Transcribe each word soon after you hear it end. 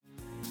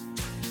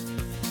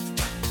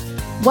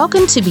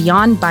Welcome to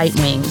Beyond Bite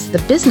Wings, the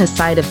business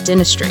side of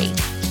dentistry,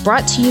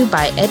 brought to you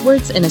by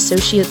Edwards &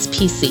 Associates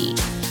PC.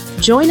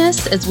 Join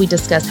us as we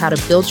discuss how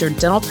to build your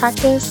dental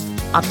practice,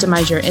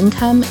 optimize your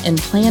income, and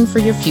plan for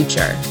your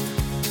future.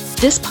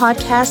 This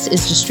podcast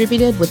is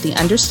distributed with the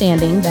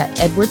understanding that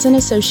Edwards &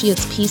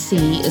 Associates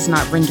PC is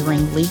not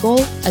rendering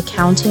legal,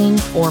 accounting,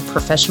 or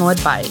professional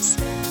advice.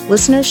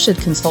 Listeners should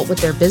consult with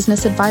their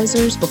business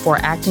advisors before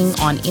acting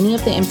on any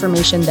of the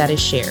information that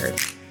is shared.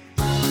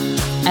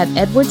 At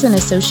Edwards &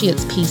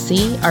 Associates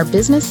PC, our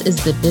business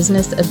is the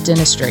business of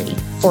dentistry.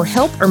 For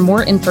help or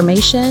more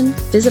information,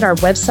 visit our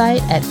website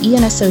at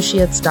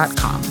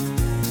enassociates.com.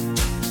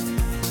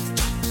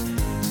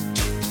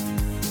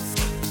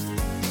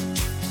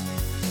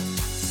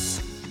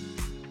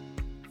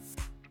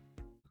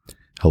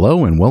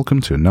 Hello and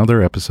welcome to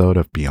another episode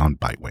of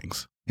Beyond Bite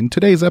Wings. In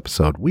today's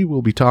episode, we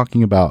will be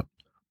talking about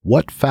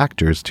what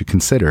factors to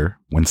consider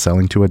when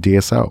selling to a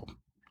DSO.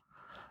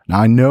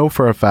 Now, I know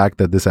for a fact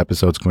that this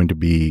episode is going to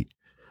be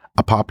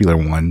a popular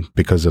one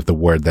because of the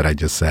word that I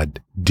just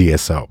said,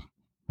 DSO.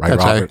 Right,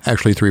 That's Robert?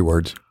 Actually 3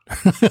 words.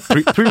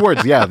 three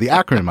words, yeah, the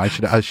acronym.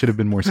 I should have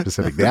been more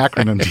specific. The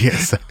acronym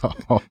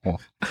DSO.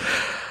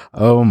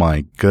 Oh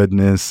my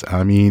goodness.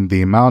 I mean,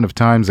 the amount of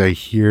times I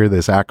hear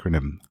this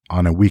acronym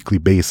on a weekly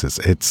basis,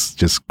 it's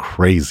just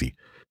crazy.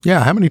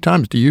 Yeah, how many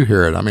times do you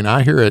hear it? I mean,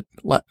 I hear it,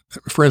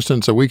 for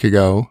instance, a week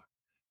ago,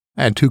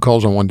 I had 2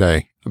 calls on one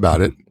day about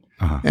it.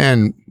 Uh-huh.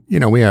 And, you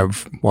know, we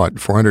have,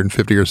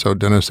 450 or so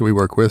dentists that we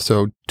work with.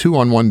 So 2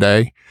 on one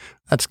day,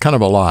 that's kind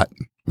of a lot.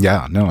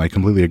 Yeah, no, I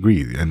completely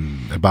agree.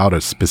 And about a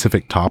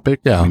specific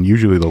topic, Yeah. I mean,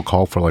 usually they'll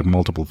call for like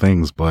multiple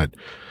things, but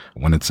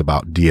when it's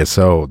about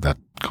DSO, that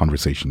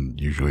conversation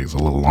usually is a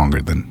little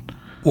longer than...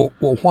 Well,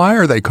 why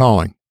are they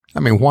calling? I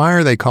mean, why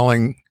are they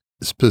calling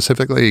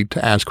specifically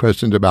to ask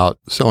questions about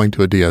selling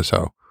to a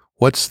DSO?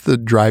 What's the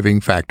driving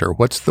factor?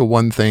 What's the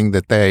one thing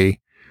that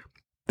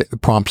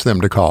prompts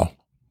them to call?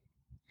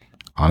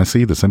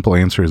 Honestly, the simple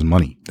answer is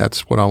money.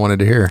 That's what I wanted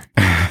to hear.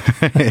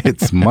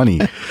 It's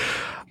money.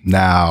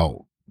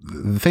 Now,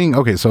 the thing,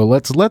 okay, so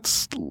let's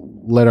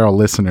let our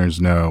listeners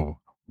know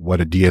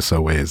what a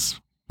DSO is,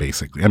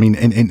 basically. I mean,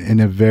 in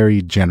a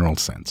very general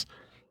sense.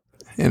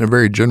 In a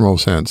very general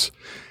sense,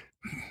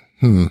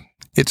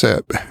 it's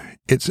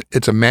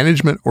a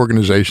management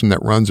organization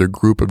that runs a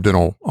group of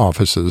dental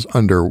offices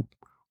under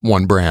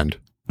one brand.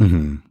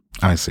 Mm-hmm.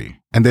 I see.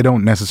 And they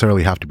don't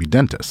necessarily have to be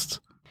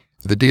dentists.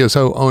 The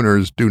DSO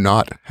owners do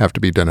not have to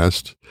be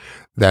dentists.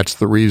 That's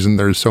the reason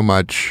there's so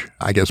much,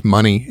 I guess,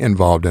 money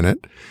involved in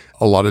it.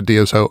 A lot of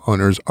DSO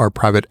owners are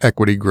private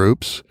equity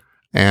groups,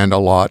 and a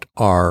lot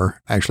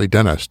are actually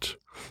dentists.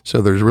 So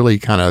there's really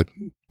kind of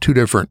 2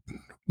 different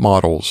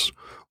models.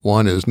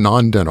 One is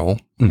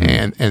non-dental,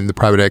 Mm-hmm. and the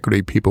private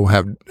equity people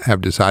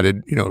have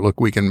decided, look,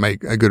 we can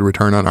make a good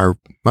return on our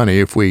money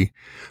if we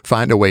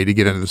find a way to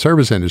get into the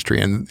service industry,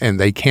 and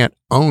they can't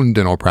own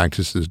dental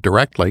practices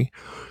directly,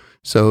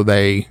 so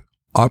they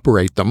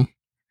operate them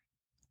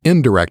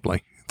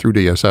indirectly through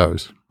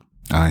DSOs.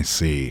 I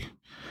see.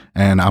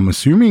 And I'm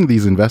assuming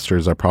these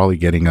investors are probably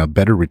getting a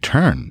better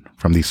return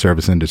from these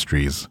service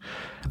industries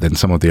than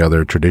some of the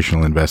other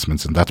traditional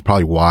investments. And that's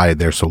probably why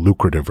they're so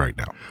lucrative right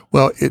now.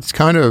 Well,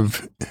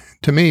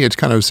 to me, it's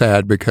kind of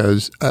sad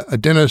because a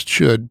dentist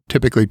should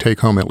typically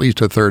take home at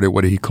least a third of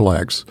what he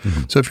collects.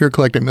 Mm-hmm. So if you're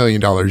collecting $1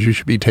 million, you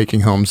should be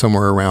taking home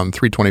somewhere around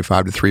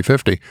 $325 to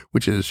 $350,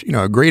 which is,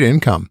 a great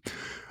income.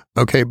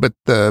 Okay, but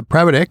the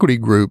private equity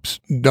groups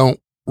don't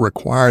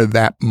require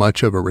that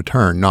much of a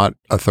return, not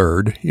a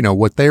third.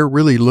 What they're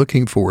really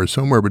looking for is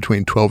somewhere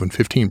between 12 and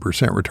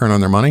 15% return on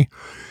their money.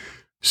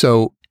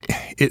 So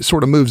it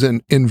sort of moves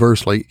in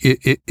inversely.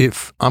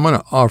 If I'm going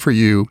to offer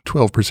you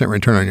 12%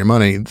 return on your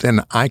money,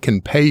 then I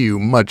can pay you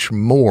much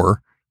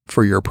more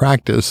for your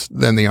practice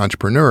than the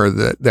entrepreneur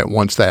that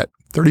wants that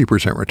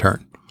 30%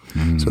 return.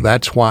 So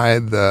that's why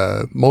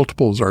the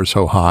multiples are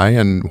so high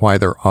and why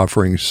they're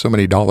offering so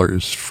many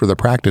dollars for the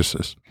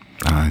practices.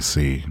 I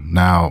see.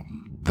 Now,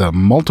 the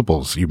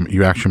multiples,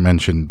 you actually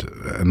mentioned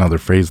another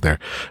phrase there.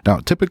 Now,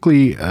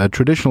 typically, a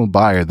traditional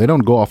buyer, they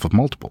don't go off of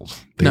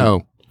multiples.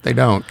 No, they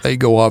don't. They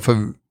go off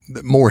of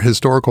more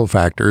historical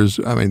factors.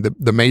 I mean,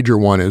 the major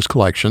one is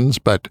collections,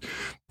 but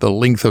the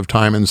length of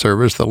time in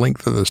service, the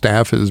length of the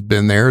staff has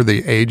been there,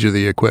 the age of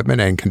the equipment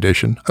and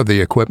condition of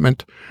the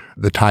equipment,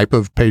 the type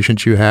of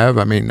patients you have.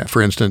 I mean,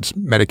 for instance,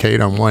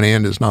 Medicaid on one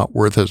end is not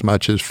worth as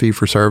much as fee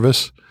for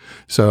service.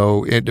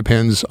 So it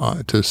depends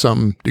to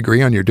some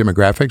degree on your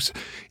demographics.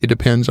 It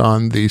depends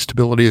on the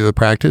stability of the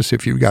practice.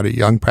 If you've got a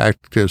young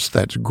practice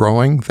that's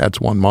growing,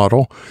 that's one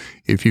model.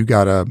 If you've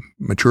got a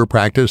mature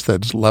practice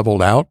that's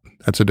leveled out,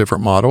 that's a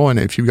different model. And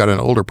if you've got an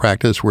older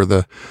practice where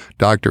the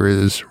doctor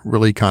is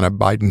really kind of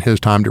biding his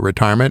time to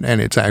retirement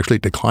and it's actually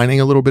declining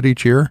a little bit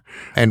each year,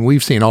 and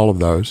we've seen all of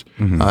those.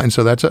 Mm-hmm. And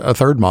so that's a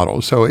third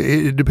model. So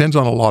it depends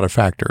on a lot of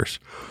factors.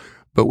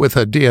 But with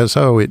a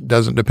DSO, it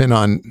doesn't depend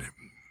on,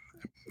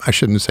 I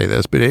shouldn't say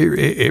this, but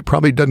it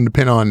probably doesn't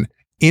depend on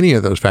any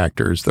of those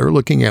factors. They're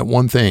looking at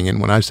one thing.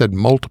 And when I said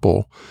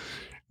multiple,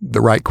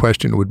 the right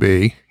question would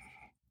be,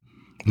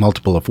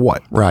 Multiple of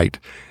what? Right.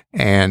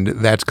 And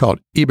that's called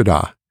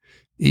EBITDA,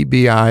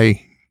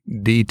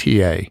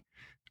 EBITDA,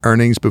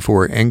 earnings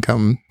before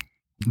income,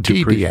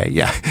 TBA,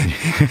 yeah.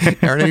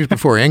 Earnings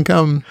before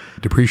income,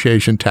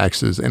 depreciation,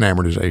 taxes, and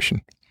amortization.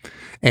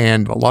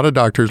 And a lot of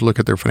doctors look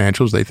at their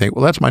financials, they think,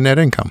 well, that's my net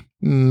income.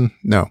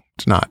 No,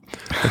 it's not.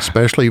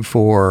 Especially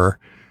for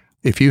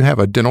if you have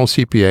a dental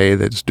CPA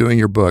that's doing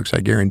your books, I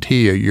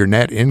guarantee you your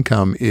net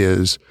income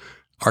is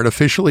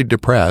artificially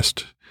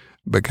depressed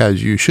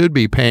because you should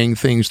be paying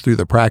things through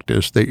the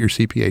practice that your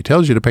CPA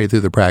tells you to pay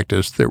through the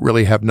practice that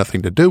really have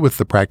nothing to do with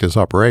the practice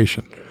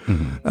operation.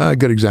 A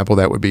good example of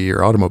that would be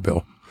your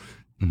automobile.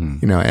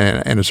 You know,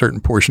 and a certain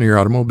portion of your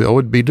automobile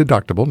would be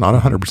deductible, not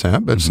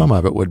 100%, but some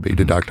of it would be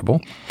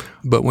deductible.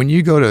 But when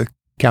you go to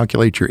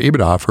calculate your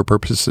EBITDA for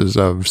purposes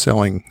of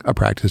selling a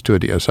practice to a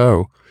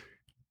DSO,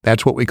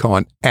 that's what we call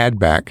an add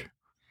back.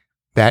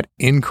 That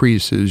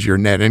increases your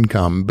net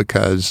income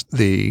because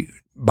the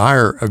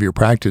buyer of your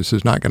practice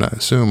is not going to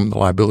assume the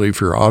liability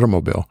for your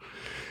automobile.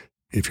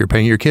 If you're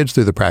paying your kids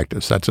through the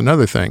practice, that's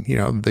another thing. You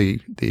know,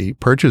 the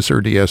purchaser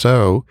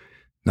DSO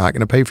not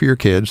going to pay for your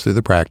kids through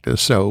the practice.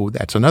 So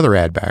that's another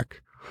add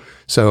back.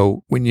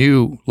 So when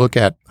you look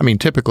at, I mean,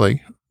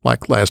 typically,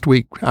 like last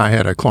week, I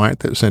had a client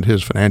that sent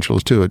his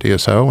financials to a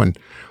DSO and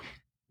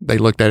they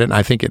looked at it and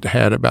I think it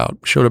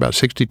showed about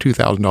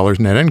 $62,000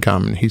 net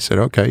income. And he said,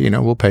 okay, you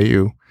know, we'll pay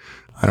you.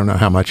 I don't know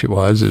how much it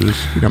was. It was,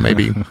 you know,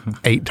 maybe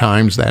 8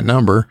 times that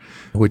number,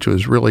 which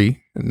was really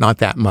not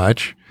that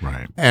much.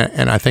 Right.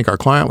 And I think our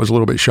client was a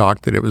little bit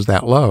shocked that it was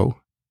that low.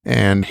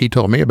 And he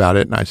told me about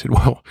it. And I said,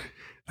 well,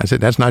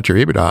 that's not your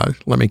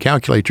EBITDA. Let me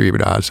calculate your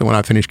EBITDA. So when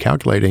I finished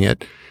calculating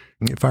it,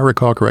 if I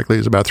recall correctly, it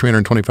was about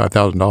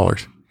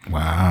 $325,000.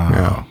 Wow.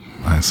 Yeah.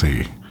 I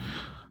see.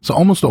 So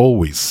almost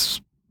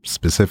always,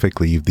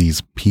 specifically,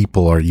 these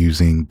people are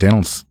using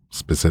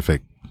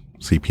dental-specific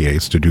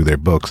CPAs to do their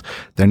books.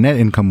 Their net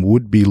income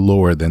would be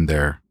lower than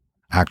their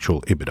actual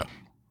EBITDA.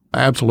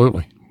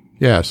 Absolutely.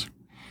 Yes.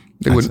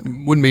 It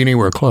wouldn't be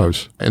anywhere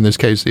close. In this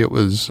case, it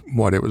was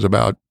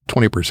about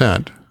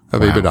 20%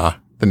 of EBITDA.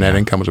 The net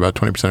income was about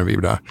 20% of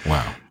EBITDA.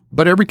 Wow.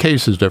 But every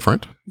case is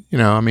different. You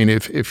know, I mean,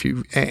 if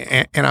you,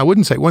 and I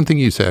wouldn't say, one thing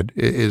you said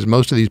is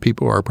most of these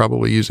people are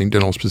probably using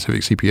dental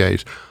specific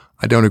CPAs.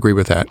 I don't agree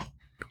with that.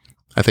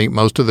 I think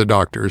most of the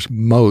doctors,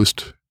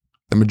 the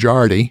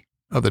majority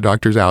of the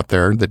doctors out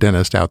there, the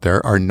dentists out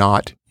there, are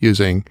not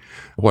using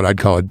what I'd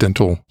call a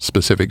dental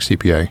specific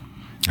CPA.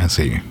 I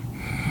see.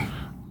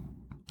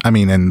 I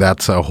mean, and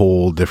that's a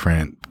whole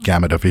different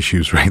gamut of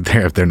issues right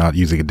there if they're not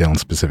using a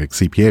dental-specific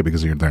CPA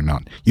because they're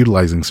not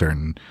utilizing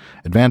certain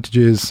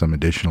advantages, some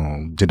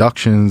additional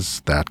deductions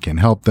that can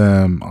help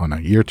them on a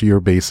year-to-year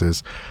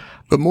basis.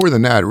 But more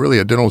than that, really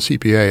a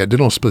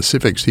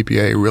dental-specific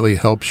CPA really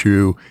helps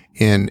you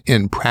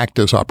in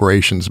practice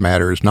operations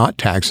matters, not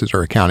taxes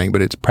or accounting,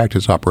 but it's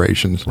practice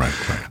operations. Right.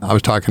 I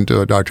was talking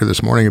to a doctor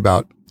this morning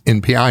about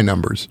NPI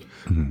numbers.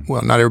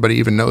 Well, not everybody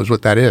even knows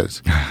what that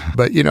is.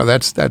 But, you know,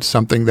 that's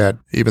something that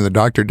even the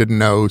doctor didn't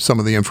know some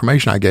of the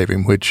information I gave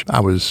him, which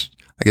I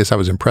guess I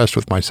was impressed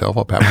with myself.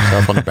 I'll pat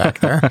myself on the back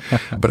there.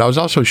 But I was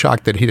also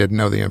shocked that he didn't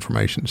know the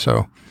information.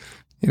 So,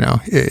 you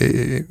know,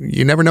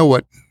 you never know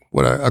what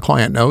a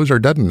client knows or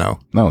doesn't know.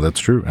 No, that's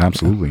true.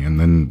 Absolutely. And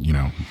then, you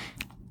know,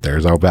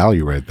 there's our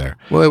value right there.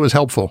 Well, it was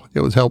helpful. It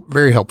was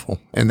very helpful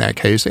in that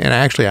case. And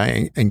actually,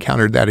 I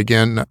encountered that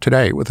again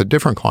today with a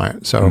different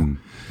client. So,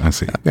 I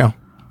see. Yeah.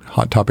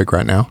 Hot topic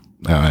right now.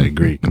 I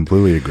agree.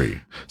 Completely agree.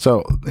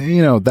 So,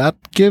 you know, that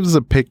gives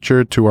a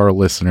picture to our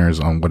listeners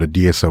on what a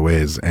DSO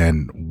is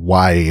and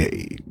why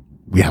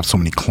we have so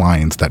many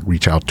clients that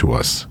reach out to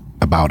us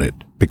about it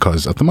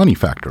because of the money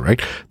factor,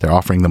 right? They're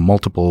offering the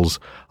multiples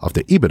of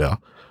the EBITDA,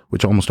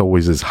 which almost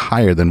always is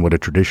higher than what a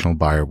traditional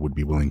buyer would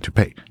be willing to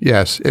pay.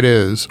 Yes, it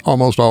is.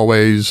 Almost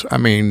always. I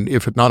mean,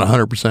 if it's not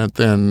 100%,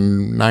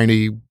 then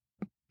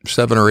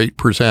 97 or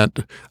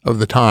 8% of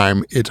the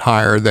time, it's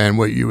higher than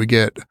what you would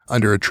get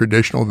under a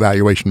traditional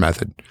valuation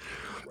method.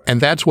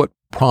 And that's what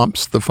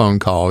prompts the phone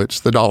call. It's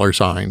the dollar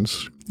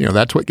signs. You know,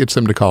 that's what gets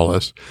them to call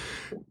us.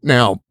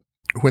 Now,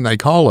 when they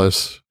call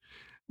us,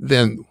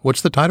 then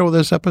what's the title of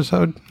this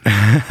episode?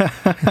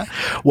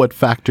 What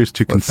factors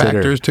to consider? What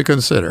factors to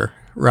consider.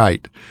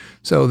 Right.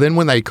 So then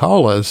when they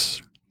call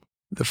us,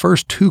 the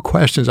first 2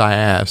 questions I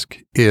ask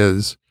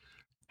is,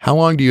 how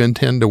long do you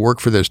intend to work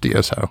for this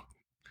DSO?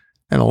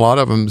 And a lot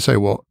of them say,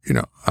 well, you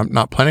know, I'm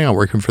not planning on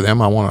working for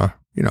them. I want to,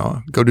 you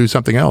know, go do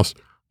something else.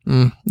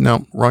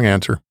 No, wrong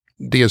answer.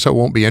 DSO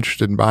won't be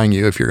interested in buying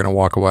you if you're going to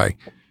walk away.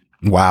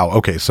 Wow.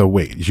 Okay. So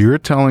wait, you're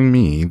telling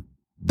me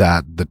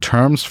that the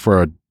terms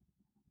for a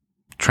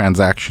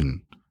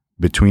transaction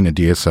between a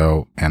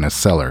DSO and a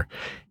seller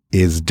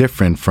is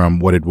different from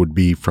what it would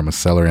be from a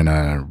seller and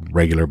a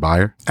regular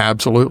buyer?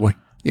 Absolutely.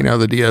 You know,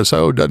 the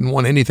DSO doesn't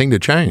want anything to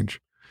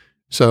change.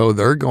 So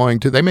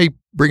they may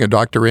bring a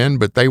doctor in,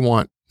 but they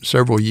want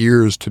several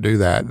years to do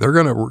that. They're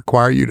going to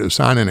require you to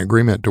sign an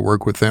agreement to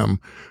work with them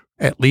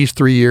at least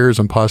 3 years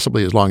and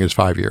possibly as long as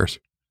 5 years.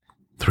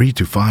 3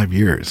 to 5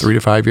 years. 3 to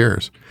 5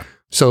 years.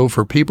 So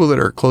for people that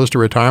are close to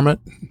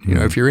retirement,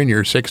 if you're in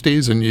your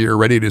 60s and you're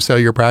ready to sell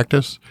your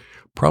practice,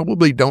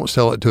 probably don't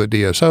sell it to a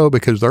DSO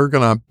because they're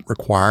going to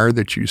require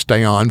that you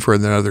stay on for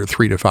another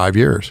 3 to 5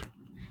 years.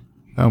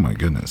 Oh my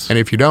goodness. And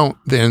if you don't,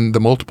 then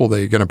the multiple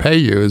they're going to pay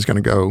you is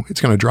going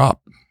to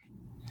drop.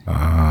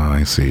 Ah,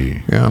 I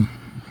see. Yeah.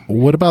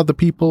 What about the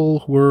people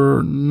who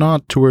are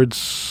not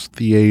towards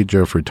the age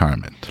of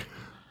retirement?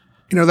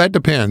 That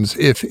depends.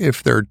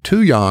 If they're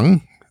too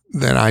young,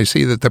 then I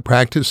see that the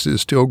practice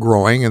is still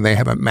growing and they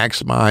haven't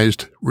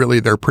maximized really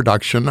their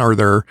production or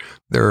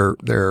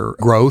their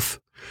growth.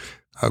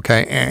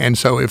 Okay. And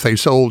so if they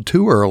sold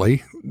too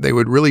early, they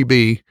would really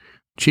be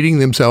cheating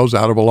themselves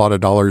out of a lot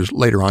of dollars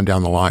later on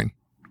down the line.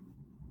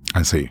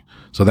 I see.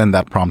 So then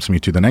that prompts me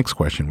to the next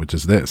question, which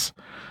is this.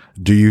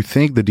 Do you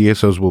think the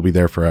DSOs will be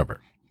there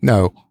forever?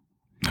 No.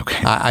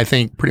 Okay. I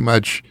think pretty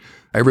much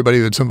everybody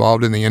that's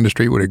involved in the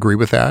industry would agree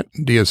with that.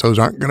 DSOs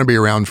aren't going to be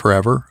around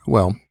forever.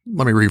 Well,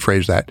 let me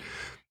rephrase that.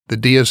 The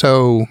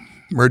DSO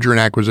merger and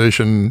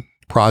acquisition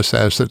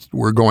process that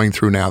we're going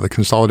through now, the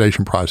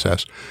consolidation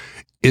process,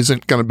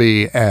 isn't going to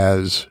be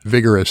as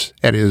vigorous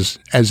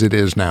as it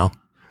is now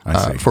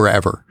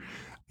forever.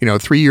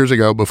 3 years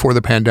ago, before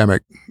the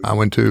pandemic, I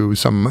went to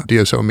some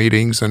DSO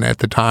meetings, and at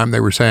the time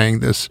they were saying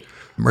this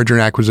merger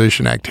and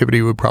acquisition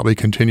activity would probably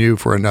continue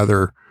for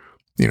another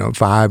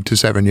 5 to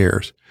 7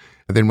 years.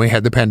 And then we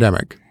had the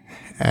pandemic.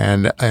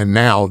 And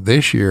now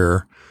this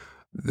year,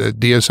 the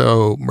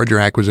DSO merger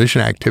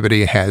acquisition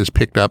activity has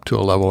picked up to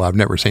a level I've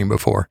never seen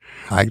before.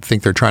 I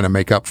think they're trying to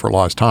make up for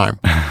lost time.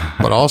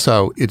 But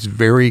also, it's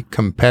very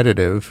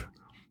competitive.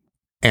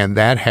 And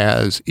that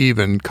has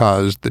even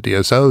caused the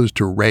DSOs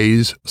to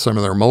raise some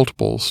of their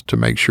multiples to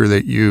make sure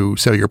that you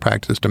sell your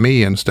practice to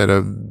me instead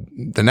of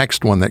the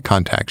next one that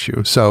contacts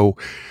you. So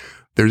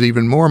there's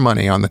even more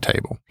money on the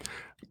table.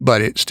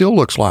 But it still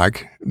looks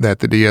like that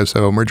the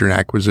DSO merger and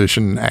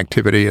acquisition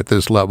activity at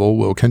this level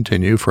will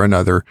continue for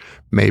another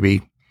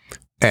maybe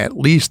at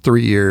least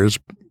 3 years,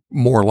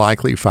 more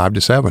likely 5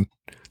 to 7.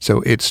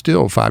 So it's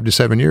still 5 to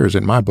 7 years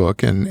in my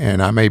book. And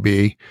I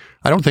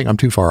don't think I'm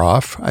too far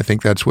off. I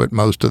think that's what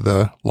most of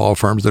the law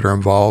firms that are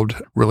involved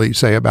really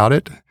say about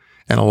it.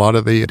 And a lot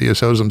of the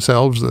DSOs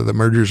themselves, the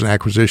mergers and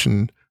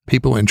acquisition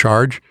people in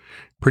charge,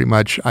 pretty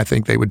much, I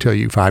think they would tell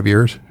you 5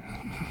 years.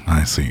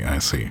 I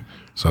see.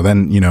 So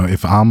then,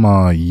 if I'm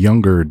a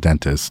younger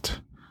dentist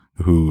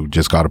who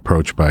just got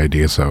approached by a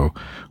DSO,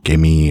 gave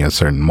me a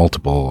certain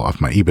multiple of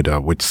my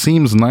EBITDA, which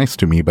seems nice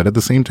to me, but at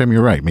the same time,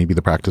 you're right. Maybe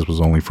the practice was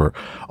only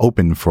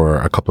open for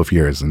a couple of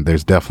years, and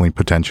there's definitely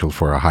potential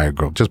for a higher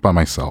growth just by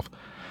myself.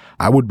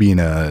 I would be in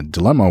a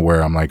dilemma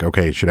where I'm like,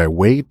 okay, should I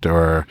wait?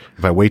 Or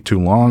if I wait too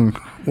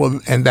long? Well,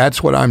 and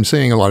that's what I'm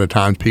seeing a lot of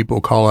times. People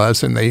call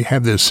us and they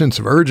have this sense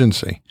of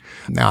urgency.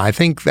 Now, I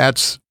think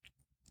that's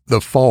the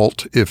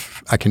fault,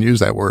 if I can use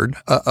that word,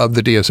 of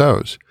the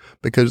DSOs,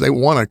 because they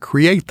want to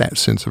create that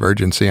sense of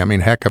urgency. I mean,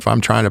 heck, if I'm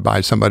trying to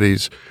buy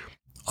somebody's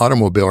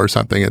automobile or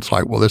something, it's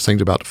like, well, this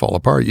thing's about to fall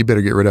apart. You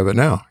better get rid of it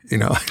now,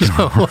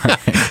 So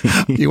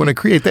you want to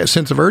create that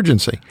sense of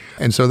urgency.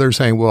 And so they're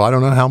saying, well, I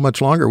don't know how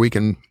much longer we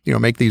can,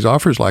 make these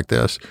offers like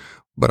this.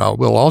 But I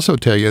will also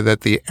tell you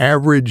that the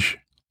average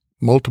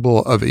multiple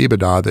of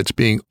EBITDA that's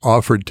being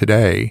offered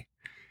today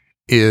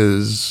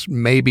is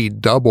maybe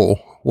double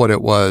what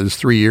it was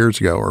 3 years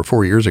ago or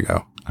 4 years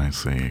ago. I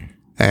see.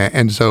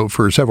 And so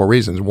for several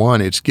reasons. One,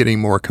 it's getting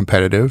more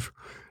competitive,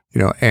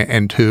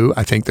 and two,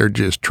 I think they're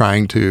just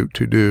trying to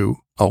do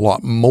a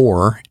lot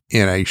more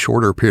in a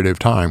shorter period of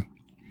time.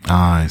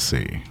 I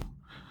see.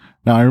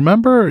 Now, I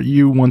remember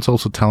you once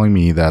also telling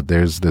me that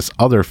there's this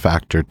other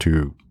factor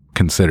to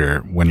consider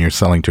when you're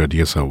selling to a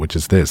DSO, which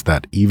is this,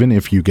 that even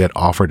if you get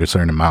offered a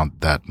certain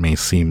amount that may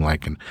seem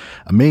like an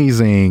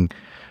amazing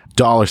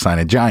 $sign,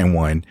 a giant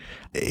one,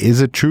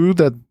 is it true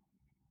that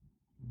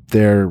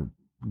they're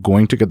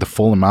going to get the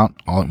full amount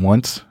all at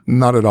once?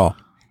 Not at all.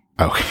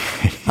 Okay.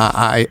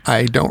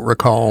 I don't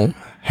recall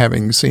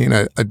having seen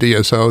a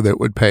DSO that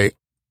would pay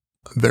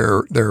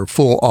their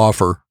full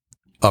offer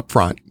up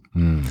front.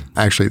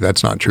 Actually,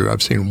 that's not true.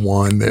 I've seen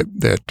one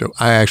that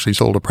I actually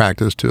sold a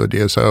practice to a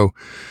DSO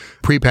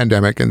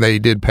pre-pandemic, and they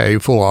did pay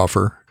full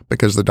offer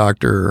because the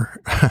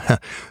doctor,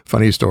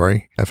 funny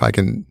story, if I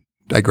can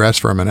digress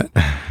for a minute,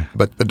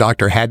 but the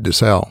doctor had to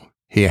sell.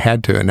 He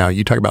had to. And now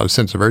you talk about a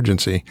sense of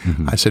urgency.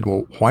 Mm-hmm. I said,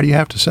 well, why do you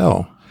have to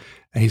sell?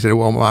 And he said,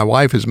 well, my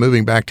wife is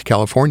moving back to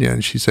California.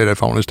 And she said,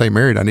 if I want to stay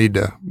married, I need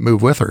to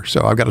move with her.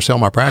 So I've got to sell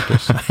my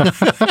practice.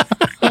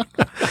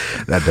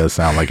 That does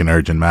sound like an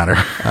urgent matter.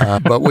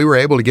 But we were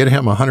able to get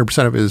him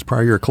 100% of his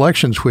prior year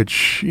collections,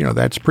 which,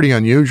 that's pretty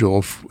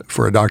unusual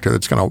for a doctor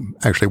that's going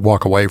to actually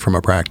walk away from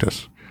a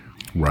practice.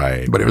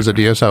 Right. But it was a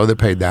DSO that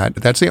paid that.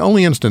 That's the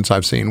only instance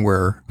I've seen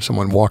where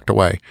someone walked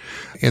away.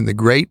 In the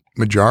great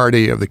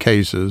majority of the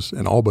cases,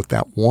 and all but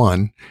that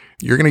one,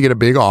 you're going to get a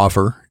big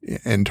offer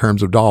in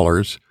terms of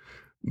dollars,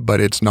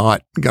 but it's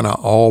not going to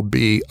all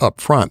be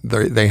up front.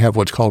 They have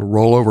what's called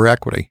rollover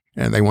equity,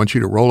 and they want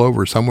you to roll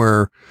over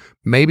somewhere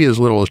maybe as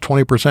little as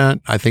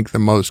 20%. I think the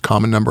most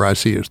common number I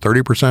see is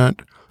 30%,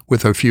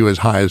 with a few as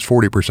high as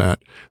 40%.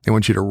 They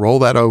want you to roll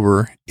that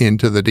over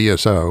into the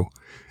DSO.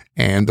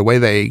 And the way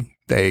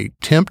they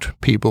tempt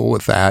people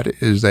with that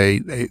is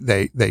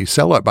they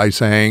sell it by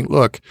saying,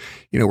 look,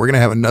 we're going to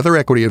have another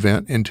equity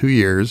event in 2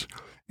 years.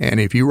 And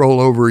if you roll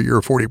over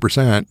your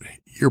 40%,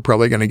 you're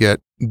probably going to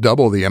get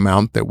double the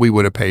amount that we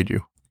would have paid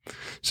you.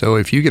 So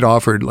if you get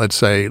offered, let's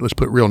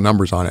put real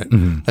numbers on it.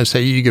 Mm-hmm. Let's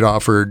say you get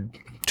offered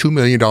 $2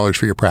 million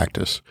for your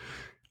practice.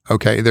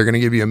 Okay, they're going to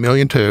give you $1.2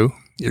 million.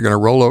 You're going to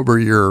roll over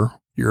your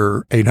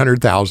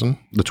 $800,000.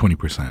 The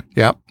 20%.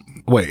 Yep.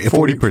 Wait,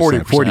 40%.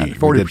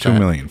 40%. 2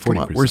 million. 40%. Come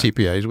on, we're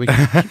CPAs. We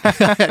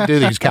can do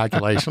these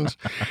calculations.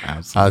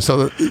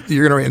 So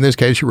you're going to, in this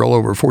case, you roll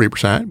over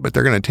 40%, but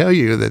they're going to tell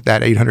you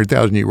that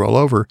 $800,000 you roll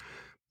over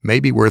may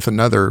be worth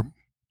another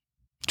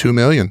 $2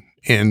 million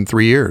in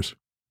 3 years,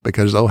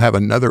 because they'll have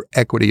another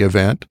equity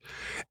event.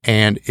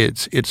 And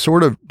it's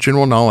sort of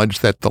general knowledge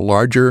that the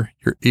larger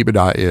your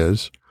EBITDA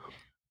is,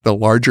 the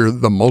larger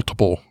the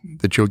multiple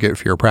that you'll get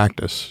for your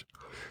practice.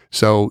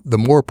 So the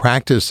more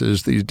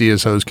practices these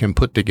DSOs can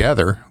put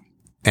together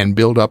and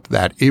build up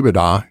that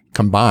EBITDA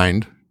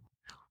combined,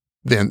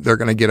 then they're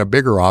going to get a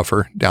bigger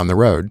offer down the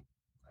road.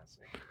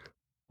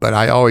 But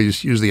I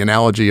always use the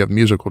analogy of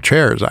musical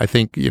chairs. I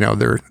think,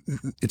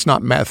 it's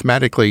not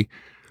mathematically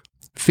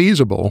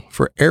feasible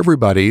for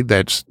everybody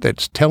that's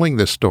telling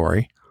this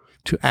story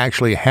to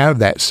actually have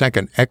that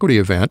second equity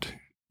event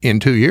in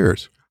 2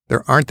 years.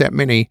 There aren't that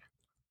many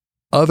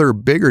other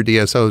bigger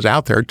DSOs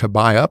out there to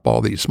buy up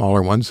all these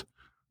smaller ones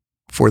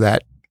for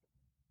that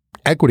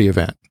equity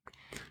event.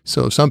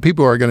 So some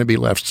people are going to be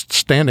left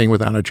standing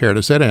without a chair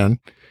to sit in,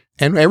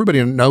 and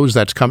everybody knows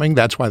that's coming.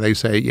 That's why they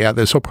say, yeah,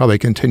 this will probably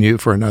continue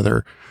for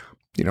another,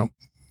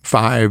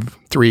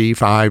 3,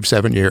 5,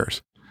 7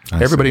 years.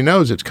 Everybody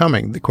knows it's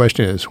coming. The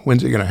question is,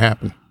 when's it going to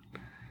happen?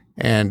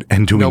 And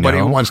do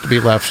nobody wants to be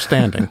left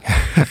standing.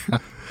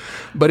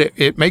 But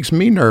it makes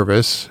me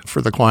nervous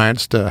for the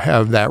clients to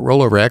have that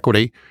rollover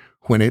equity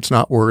when it's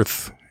not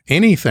worth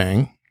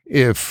anything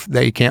if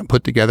they can't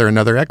put together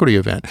another equity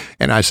event.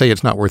 And I say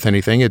it's not worth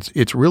anything.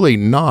 It's really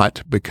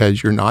not,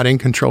 because you're not in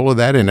control of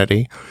that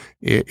entity.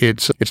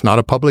 It's not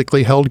a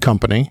publicly held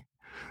company.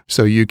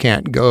 So you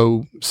can't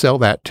go sell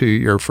that to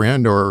your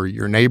friend or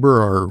your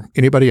neighbor or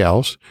anybody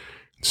else.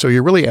 So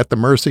you're really at the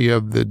mercy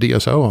of the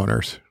DSO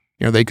owners.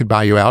 They could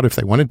buy you out if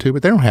they wanted to,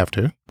 but they don't have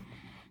to.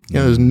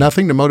 There's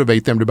nothing to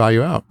motivate them to buy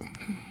you out.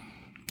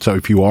 So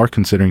if you are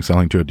considering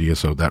selling to a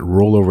DSO, that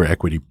rollover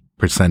equity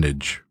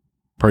percentage,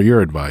 per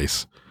your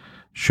advice,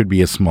 should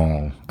be as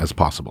small as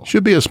possible.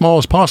 Should be as small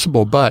as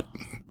possible, but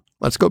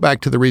let's go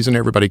back to the reason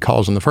everybody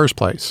calls in the first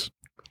place.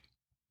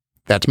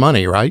 That's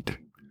money, right?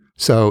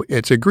 So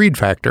it's a greed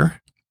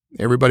factor.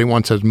 Everybody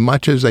wants as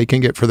much as they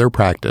can get for their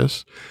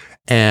practice.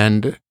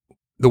 And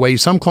the way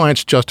some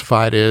clients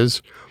justify it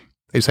is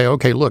they say,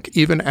 okay, look,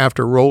 even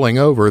after rolling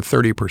over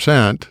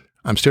 30%,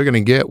 I'm still going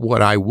to get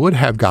what I would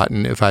have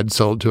gotten if I'd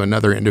sold to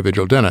another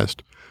individual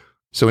dentist.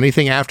 So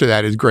anything after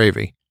that is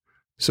gravy.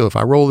 So if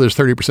I roll this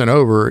 30%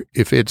 over,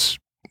 if it's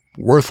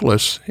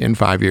worthless in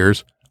 5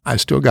 years, I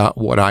still got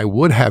what I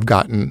would have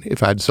gotten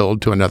if I'd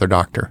sold to another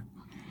doctor.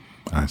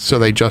 So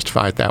they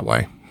justify it that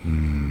way.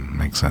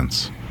 Makes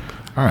sense.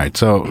 All right.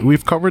 So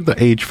we've covered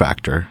the age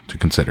factor to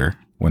consider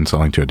when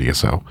selling to a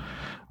DSO.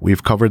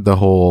 We've covered the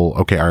whole,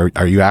 okay,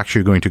 are you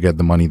actually going to get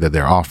the money that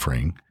they're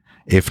offering?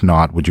 If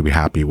not, would you be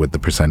happy with the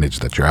percentage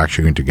that you're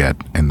actually going to get?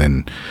 And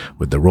then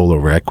with the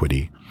rollover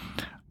equity.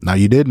 Now,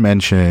 you did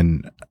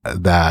mention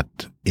that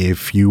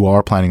if you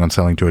are planning on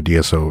selling to a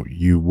DSO,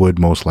 you would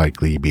most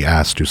likely be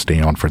asked to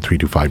stay on for 3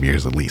 to 5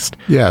 years at least.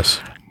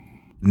 Yes.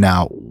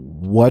 Now,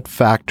 what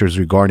factors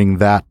regarding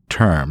that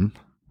term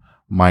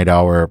might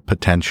our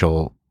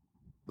potential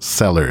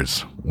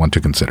sellers want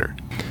to consider?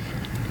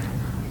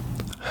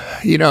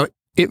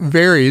 It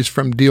varies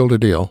from deal to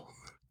deal.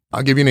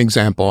 I'll give you an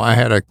example. I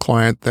had a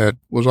client that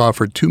was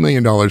offered $2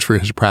 million for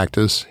his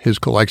practice. His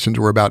collections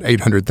were about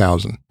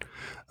 $800,000.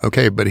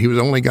 Okay, but he was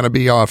only going to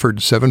be offered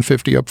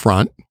 $750 up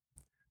front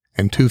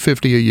and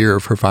 $250 a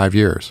year for 5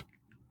 years.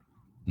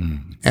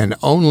 And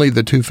only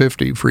the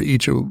 $250 for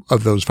each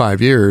of those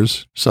 5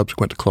 years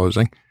subsequent to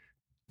closing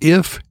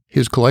if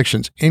his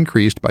collections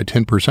increased by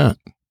 10%.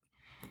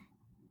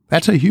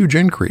 That's a huge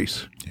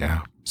increase.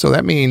 Yeah. So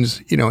that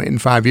means, in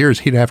 5 years,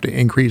 he'd have to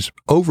increase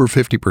over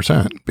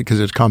 50% because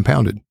it's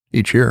compounded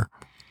each year.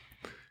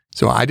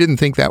 So I didn't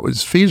think that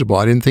was feasible.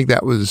 I didn't think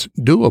that was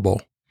doable.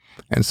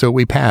 And so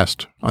we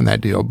passed on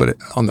that deal. But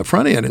on the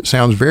front end, it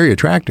sounds very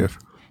attractive.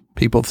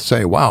 People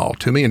say, wow,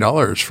 $2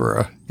 million for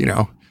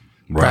a,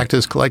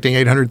 practice collecting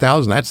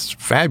 $800,000. That's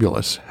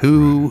fabulous.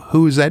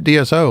 Who's that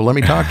DSO? Let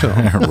me talk to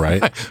him.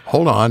 Right.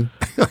 Hold on.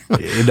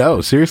 No,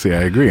 seriously,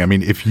 I agree. I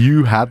mean, if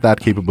you had that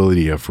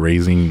capability of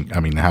having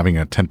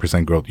a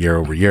 10% growth year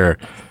over year,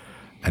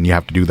 and you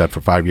have to do that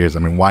for 5 years,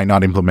 why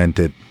not implement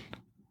it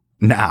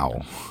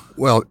now?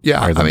 Well,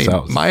 yeah.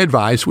 My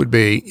advice would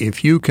be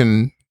if you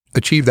can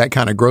achieve that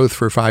kind of growth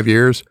for 5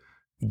 years,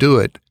 do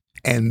it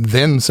and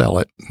then sell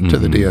it to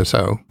the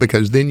DSO,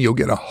 because then you'll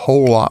get a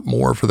whole lot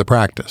more for the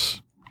practice.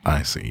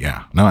 I see.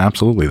 Yeah. No,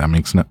 absolutely. That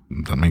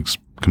makes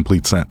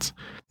complete sense.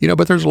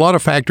 But there's a lot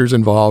of factors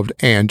involved.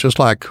 And just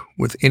like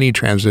with any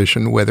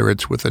transition, whether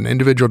it's with an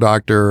individual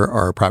doctor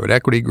or a private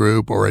equity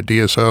group or a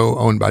DSO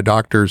owned by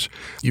doctors,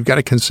 you've got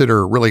to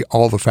consider really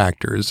all the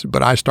factors.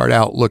 But I start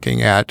out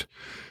looking at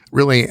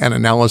really an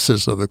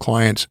analysis of the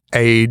client's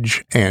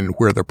age and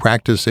where the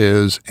practice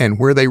is and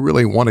where they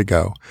really want to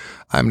go.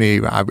 I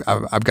mean,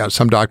 I've got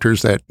some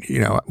doctors that,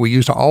 we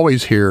used to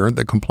always hear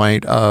the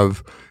complaint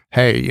of,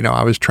 hey,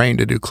 I was trained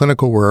to do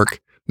clinical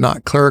work,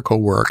 not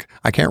clerical work.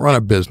 I can't run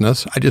a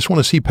business. I just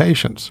want to see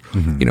patients.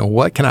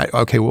 What can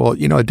okay, well, a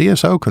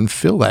DSO can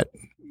fill that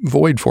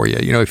void for you.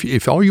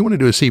 If all you want to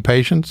do is see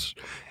patients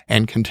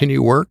and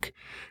continue work,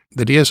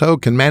 the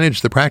DSO can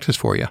manage the practice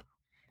for you.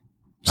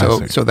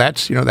 So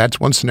that's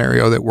one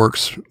scenario that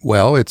works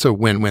well. It's a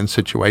win-win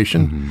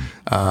situation.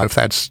 If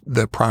that's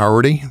the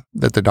priority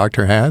that the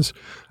doctor has.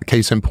 A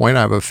case in point,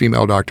 I have a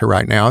female doctor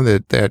right now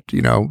that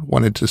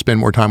wanted to spend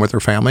more time with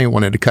her family and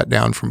wanted to cut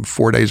down from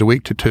 4 days a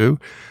week to 2.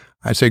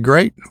 I say,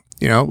 great,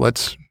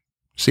 let's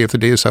see if the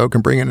DSO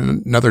can bring in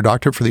another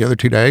doctor for the other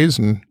 2 days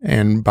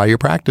and buy your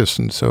practice.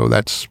 And so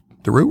that's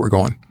the route we're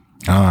going.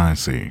 I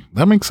see.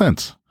 That makes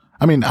sense.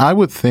 I mean, I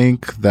would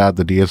think that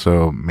the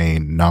DSO may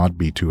not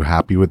be too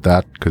happy with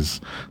that because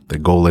the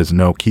goal is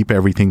keep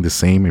everything the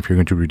same. If you're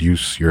going to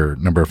reduce your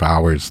number of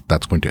hours,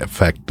 that's going to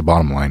affect the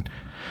bottom line.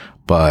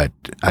 But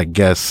I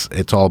guess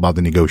it's all about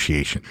the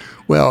negotiation.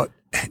 Well,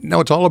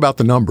 no, it's all about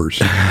the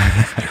numbers,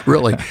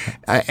 really.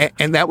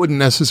 And that wouldn't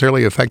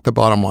necessarily affect the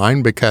bottom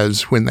line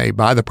because when they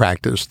buy the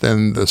practice,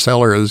 then the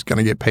seller is going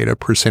to get paid a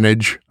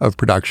percentage of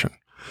production.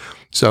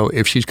 So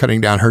if she's cutting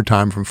down her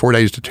time from 4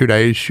 days to 2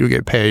 days, she'll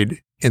get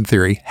paid, in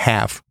theory,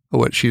 half of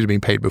what she's being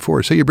paid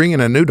before. So you bring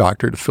in a new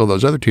doctor to fill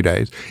those other 2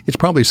 days. It's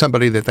probably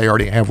somebody that they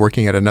already have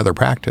working at another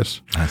practice.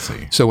 I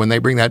see. So when they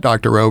bring that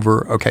doctor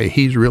over, okay,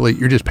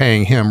 you're just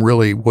paying him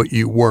really what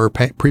you were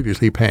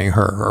previously paying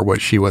her or what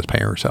she was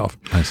paying herself.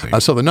 I see.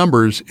 So the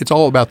numbers, it's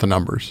all about the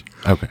numbers.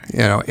 Okay.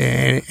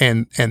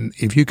 And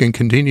if you can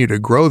continue to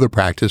grow the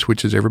practice,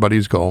 which is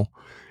everybody's goal,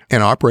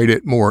 and operate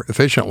it more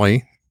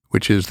efficiently,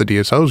 which is the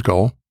DSO's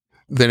goal,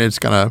 then it's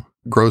going to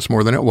gross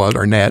more than it was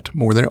or net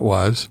more than it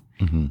was.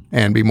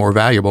 And be more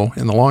valuable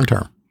in the long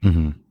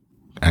term.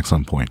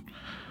 Excellent point.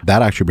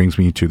 That actually brings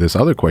me to this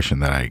other question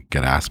that I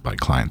get asked by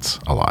clients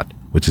a lot,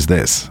 which is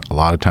this. A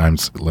lot of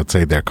times, let's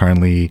say they're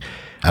currently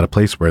at a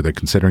place where they're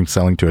considering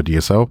selling to a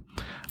DSO.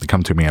 They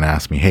come to me and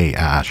ask me, hey,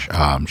 Ash,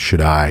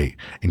 should I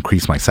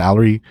increase my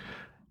salary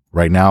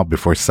right now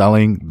before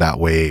selling? That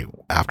way,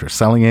 after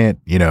selling it,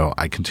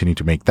 I continue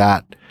to make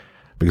that.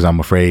 Because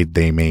I'm afraid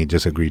they may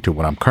just agree to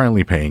what I'm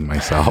currently paying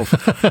myself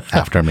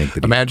after I make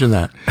the deal. Imagine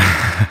that.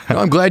 No,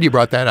 I'm glad you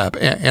brought that up.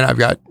 And I've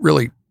got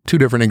really 2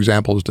 different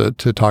examples to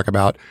talk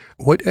about.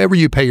 Whatever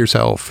you pay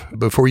yourself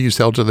before you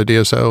sell to the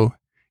DSO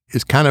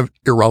is kind of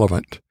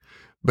irrelevant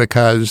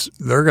because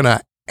they're going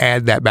to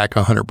add that back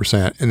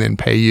 100% and then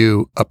pay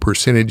you a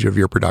percentage of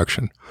your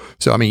production.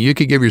 So, I mean, you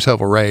could give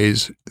yourself a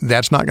raise.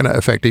 That's not going to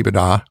affect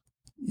EBITDA.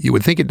 You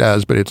would think it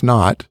does, but it's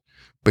not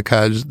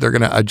because they're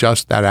going to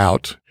adjust that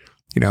out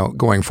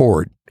going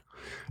forward.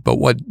 But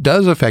what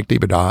does affect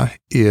EBITDA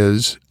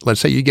is, let's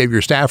say you gave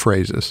your staff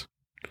raises.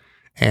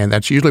 And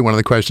that's usually one of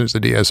the questions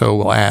the DSO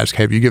will ask,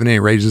 have you given any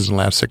raises in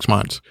the last 6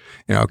 months?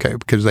 Okay,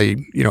 because they,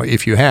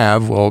 if you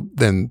have, well,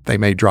 then they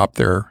may drop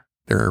their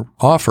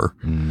offer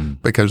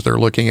because they're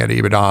looking at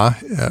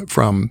EBITDA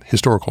from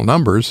historical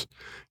numbers.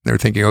 They're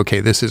thinking,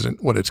 okay, this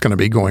isn't what it's going to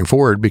be going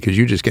forward because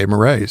you just gave them a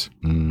raise.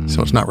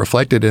 So it's not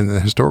reflected in the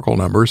historical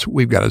numbers.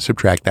 We've got to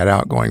subtract that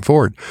out going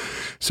forward.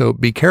 So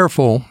be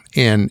careful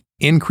in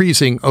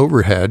increasing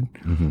overhead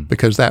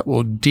because that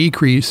will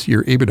decrease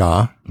your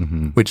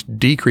EBITDA, which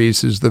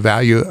decreases the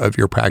value of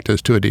your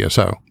practice to a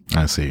DSO.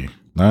 I see.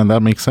 And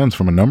that makes sense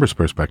from a numbers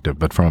perspective.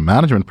 But from a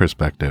management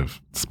perspective,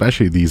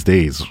 especially these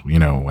days,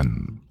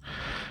 when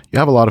you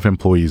have a lot of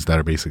employees that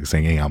are basically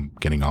saying, hey, I'm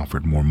getting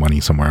offered more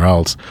money somewhere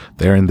else.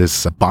 They're in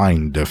this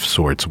bind of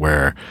sorts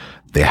where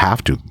they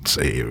have to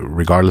say,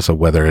 regardless of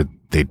whether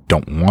they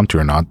don't want to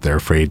or not, they're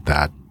afraid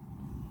that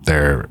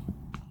their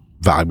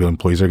valuable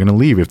employees are going to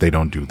leave if they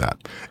don't do that.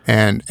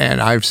 And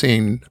I've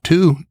seen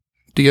 2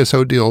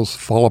 DSO deals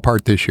fall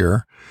apart this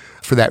year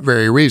for that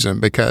very reason,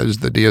 because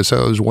the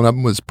DSOs, one of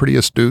them was pretty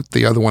astute.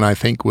 The other one, I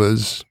think,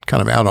 was kind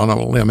of out on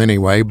a limb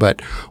anyway. But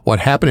what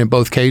happened in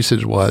both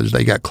cases was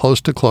they got close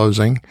to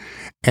closing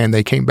and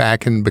they came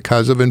back, and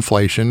because of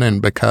inflation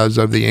and because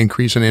of the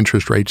increase in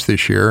interest rates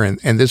this year, and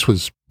this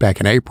was back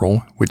in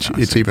April, which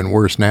it's even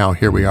worse now.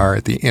 Here we are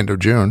at the end of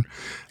June.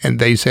 And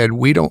they said,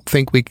 we don't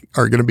think we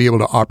are going to be able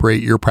to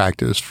operate your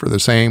practice for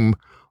the same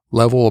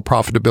level of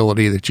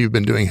profitability that you've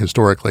been doing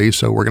historically.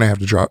 So we're going to have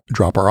to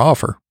drop our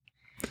offer.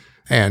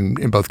 And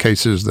in both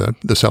cases,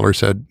 the seller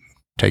said,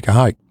 take a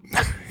hike.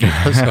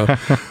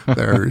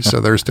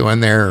 So they're still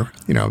in there,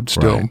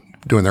 still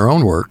doing their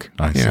own work,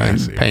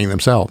 and paying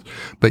themselves.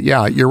 But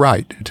yeah, you're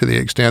right. To the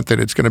extent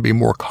that it's going to be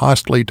more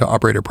costly to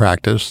operate a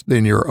practice,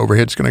 then your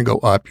overhead's going to go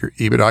up, your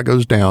EBITDA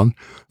goes down,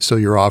 so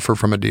your offer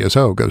from a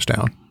DSO goes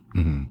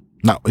down.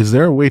 Now, is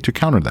there a way to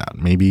counter that?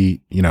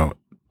 Maybe,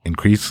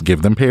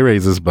 give them pay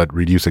raises, but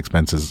reduce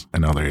expenses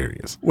in other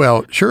areas.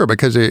 Well, sure,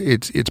 because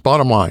it's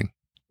bottom line.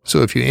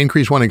 So if you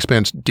increase one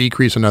expense,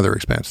 decrease another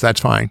expense,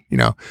 that's fine.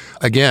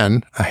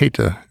 Again, I hate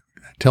to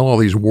tell all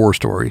these war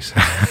stories.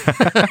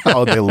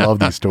 Oh, they love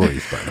these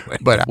stories, by the way.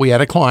 But we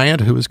had a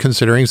client who was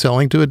considering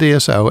selling to a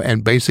DSO,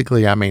 and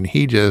basically,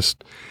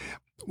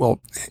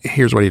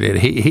 here's what he did.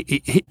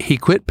 He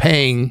quit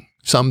paying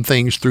some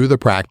things through the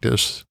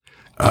practice.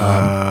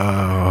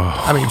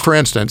 For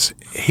instance,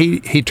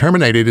 he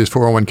terminated his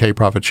 401k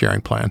profit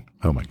sharing plan.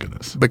 Oh my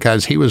goodness!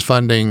 Because he was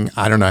funding,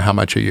 I don't know how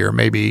much a year,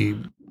 maybe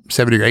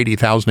 $70,000 or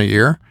 $80,000 a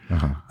year.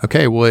 Uh-huh.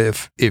 Okay, well,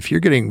 if you're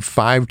getting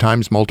 5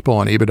 times multiple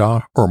on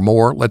EBITDA or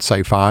more, let's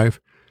say 5,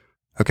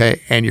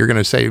 okay, and you're going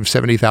to save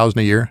 $70,000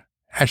 a year,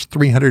 that's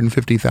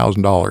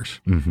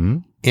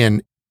 $350,000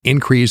 in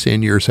increase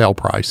in your sale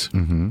price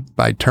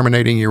by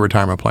terminating your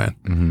retirement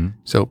plan.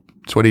 So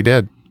that's what he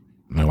did.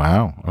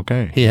 Wow.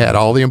 Okay. He had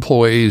all the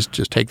employees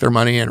just take their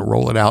money and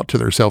roll it out to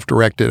their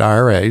self-directed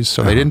IRAs.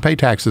 So they didn't pay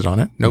taxes on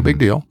it. No big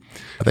deal.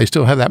 They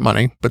still have that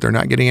money, but they're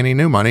not getting any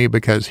new money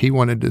because he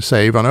wanted to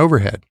save on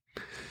overhead.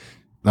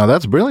 Now,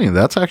 that's brilliant.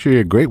 That's actually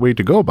a great way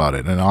to go about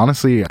it. And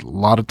honestly, a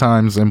lot of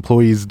times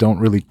employees don't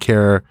really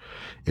care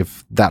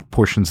if that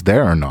portion's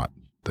there or not.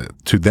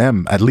 To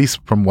them, at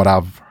least from what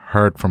I've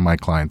heard from my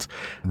clients,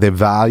 they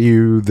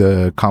value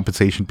the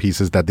compensation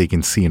pieces that they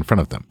can see in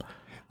front of them.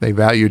 They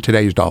value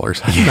today's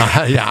dollars.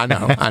 Yeah, I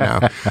know.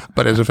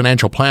 But as a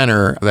financial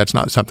planner, that's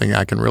not something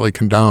I can really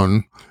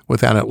condone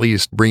without at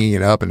least bringing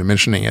it up and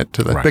mentioning it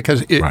to the,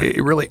 because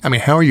it really,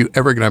 how are you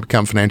ever going to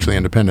become financially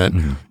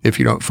independent if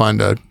you don't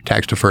fund a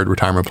tax-deferred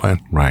retirement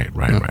plan? Right.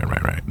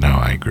 No,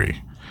 I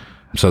agree.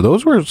 So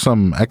those were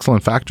some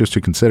excellent factors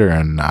to consider.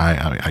 And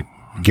I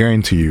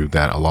guarantee you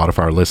that a lot of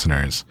our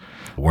listeners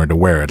weren't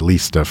aware at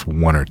least of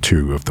one or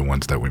two of the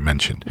ones that we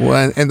mentioned.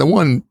 Well, and the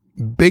one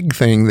big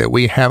thing that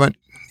we haven't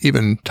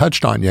even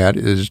touched on yet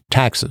is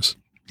taxes.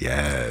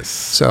 Yes.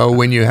 So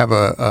when you have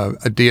a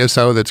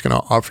DSO that's going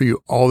to offer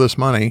you all this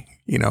money,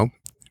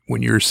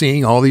 when you're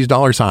seeing all these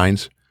dollar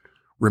signs,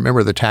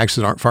 remember the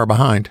taxes aren't far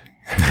behind.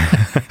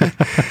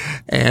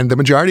 And the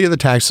majority of the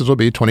taxes will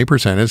be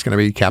 20%. It's going to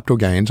be capital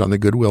gains on the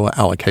goodwill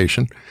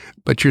allocation,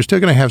 but you're still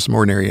going to have some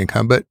ordinary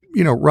income. But,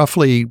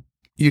 roughly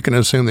you can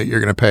assume that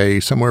you're going to pay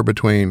somewhere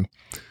between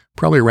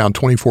probably around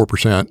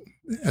 24%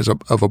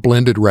 of a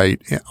blended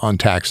rate on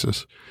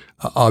taxes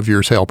of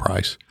your sale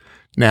price.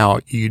 Now,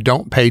 you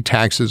don't pay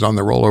taxes on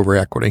the rollover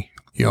equity.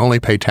 You only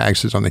pay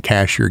taxes on the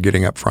cash you're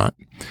getting up front.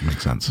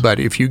 Makes sense. But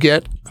if you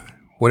get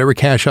whatever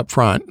cash up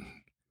front,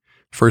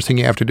 first thing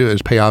you have to do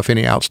is pay off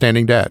any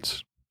outstanding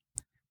debts.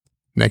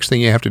 Next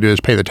thing you have to do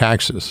is pay the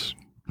taxes.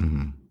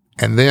 And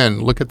then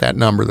look at that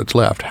number that's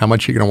left. How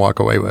much are you going to walk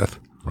away with?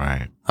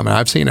 Right.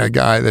 I've seen a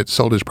guy that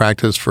sold his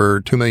practice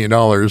for $2 million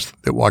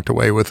that walked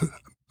away with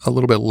a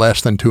little bit less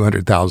than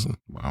 $200,000.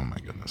 Oh my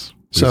goodness.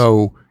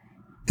 So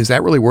is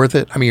that really worth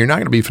it? You're not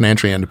going to be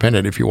financially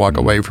independent if you walk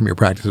away from your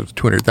practice with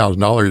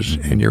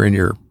 $200,000 and you're in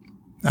your,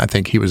 I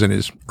think he was in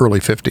his early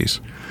 50s.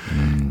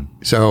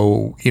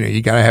 So,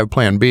 you got to have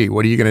plan B.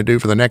 What are you going to do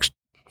for the next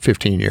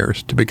 15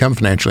 years to become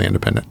financially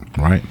independent?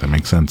 Right. That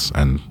makes sense.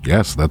 And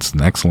yes, that's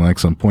an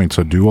excellent point.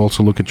 So do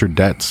also look at your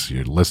debts,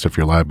 your list of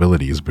your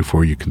liabilities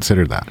before you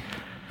consider that.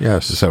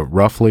 Yes. So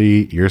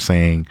roughly you're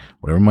saying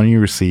whatever money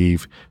you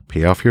receive,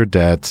 pay off your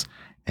debts,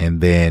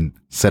 and then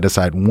set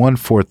aside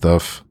 1/4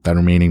 of that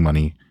remaining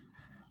money.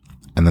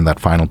 And then that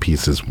final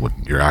piece is what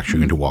you're actually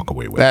going to walk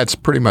away with. That's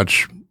pretty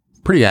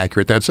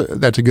accurate. That's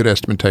a good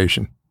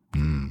estimation.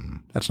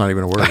 That's not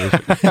even a word, is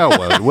it? Oh,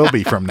 well, it will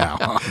be from now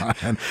on.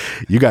 And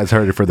you guys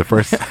heard it for the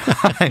first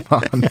time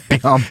on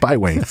Beyond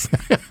Bitewings.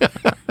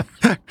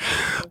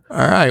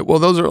 All right. Well,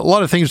 those are a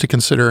lot of things to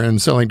consider in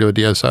selling to a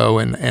DSO.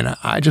 And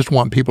I just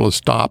want people to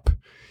stop,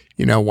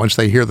 once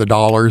they hear the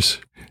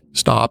dollars,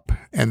 stop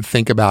and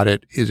think about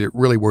it. Is it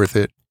really worth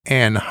it?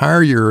 And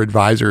hire your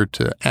advisor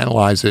to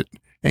analyze it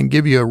and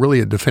give you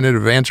a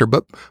definitive answer,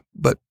 but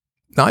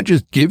not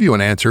just give you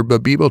an answer,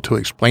 but be able to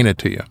explain it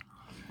to you.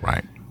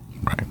 Right.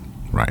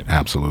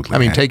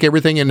 Absolutely. Take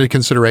everything into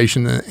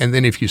consideration, and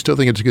then if you still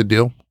think it's a good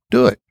deal,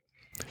 do it.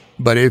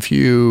 But if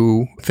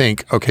you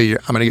think, okay, I'm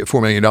going to get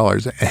 $4 million,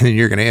 and then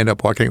you're going to end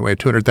up walking away with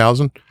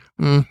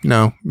 $200,000,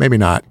 no, maybe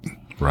not.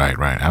 Right.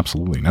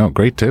 Absolutely. No,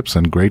 great tips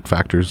and great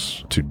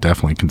factors to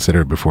definitely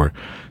consider before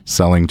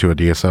selling to a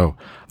DSO.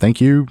 Thank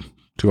you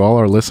to all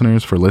our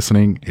listeners for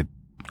listening.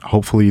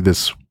 Hopefully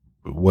this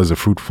was a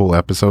fruitful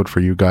episode for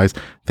you guys.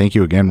 Thank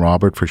you again,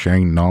 Robert, for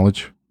sharing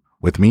knowledge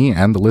with me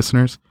and the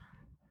listeners.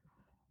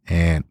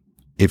 And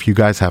if you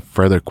guys have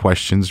further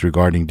questions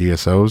regarding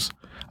DSOs,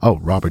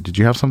 Robert, did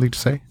you have something to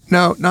say?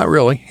 No, not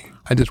really.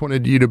 I just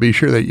wanted you to be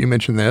sure that you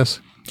mentioned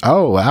this.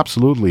 Oh,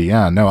 absolutely.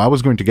 Yeah, no, I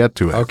was going to get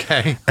to it.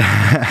 Okay.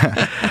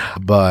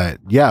 But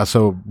yeah,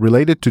 so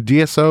related to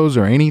DSOs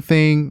or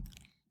anything,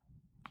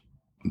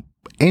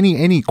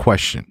 any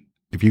question,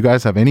 if you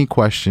guys have any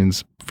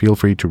questions, feel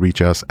free to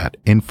reach us at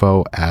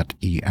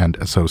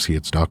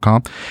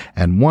info@eandassociates.com.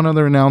 And one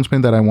other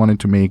announcement that I wanted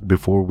to make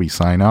before we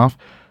sign off,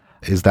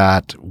 is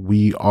that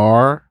we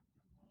are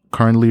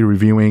currently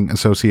reviewing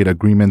associate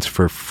agreements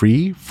for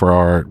free for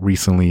our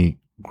recently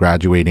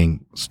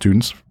graduating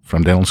students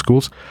from dental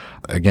schools.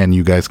 Again,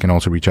 you guys can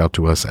also reach out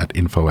to us at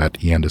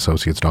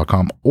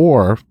info@eandassociates.com,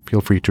 or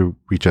feel free to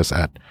reach us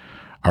at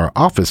our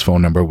office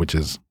phone number, which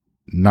is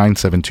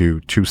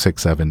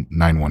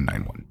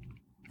 972-267-9191.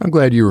 I'm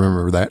glad you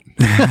remember that.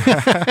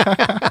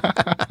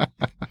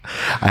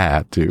 I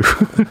had to.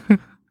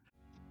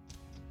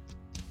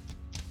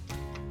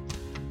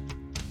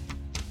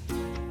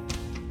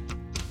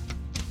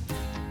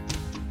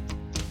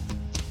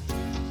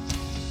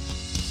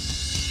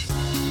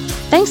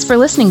 Thanks for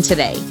listening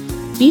today.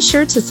 Be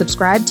sure to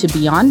subscribe to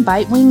Beyond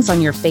Bite Wings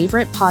on your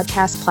favorite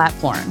podcast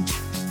platform.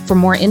 For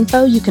more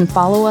info, you can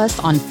follow us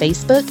on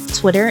Facebook,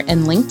 Twitter,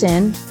 and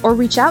LinkedIn, or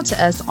reach out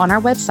to us on our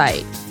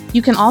website.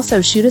 You can also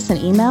shoot us an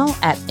email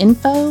at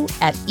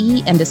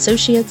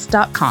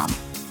info@eandassociates.com.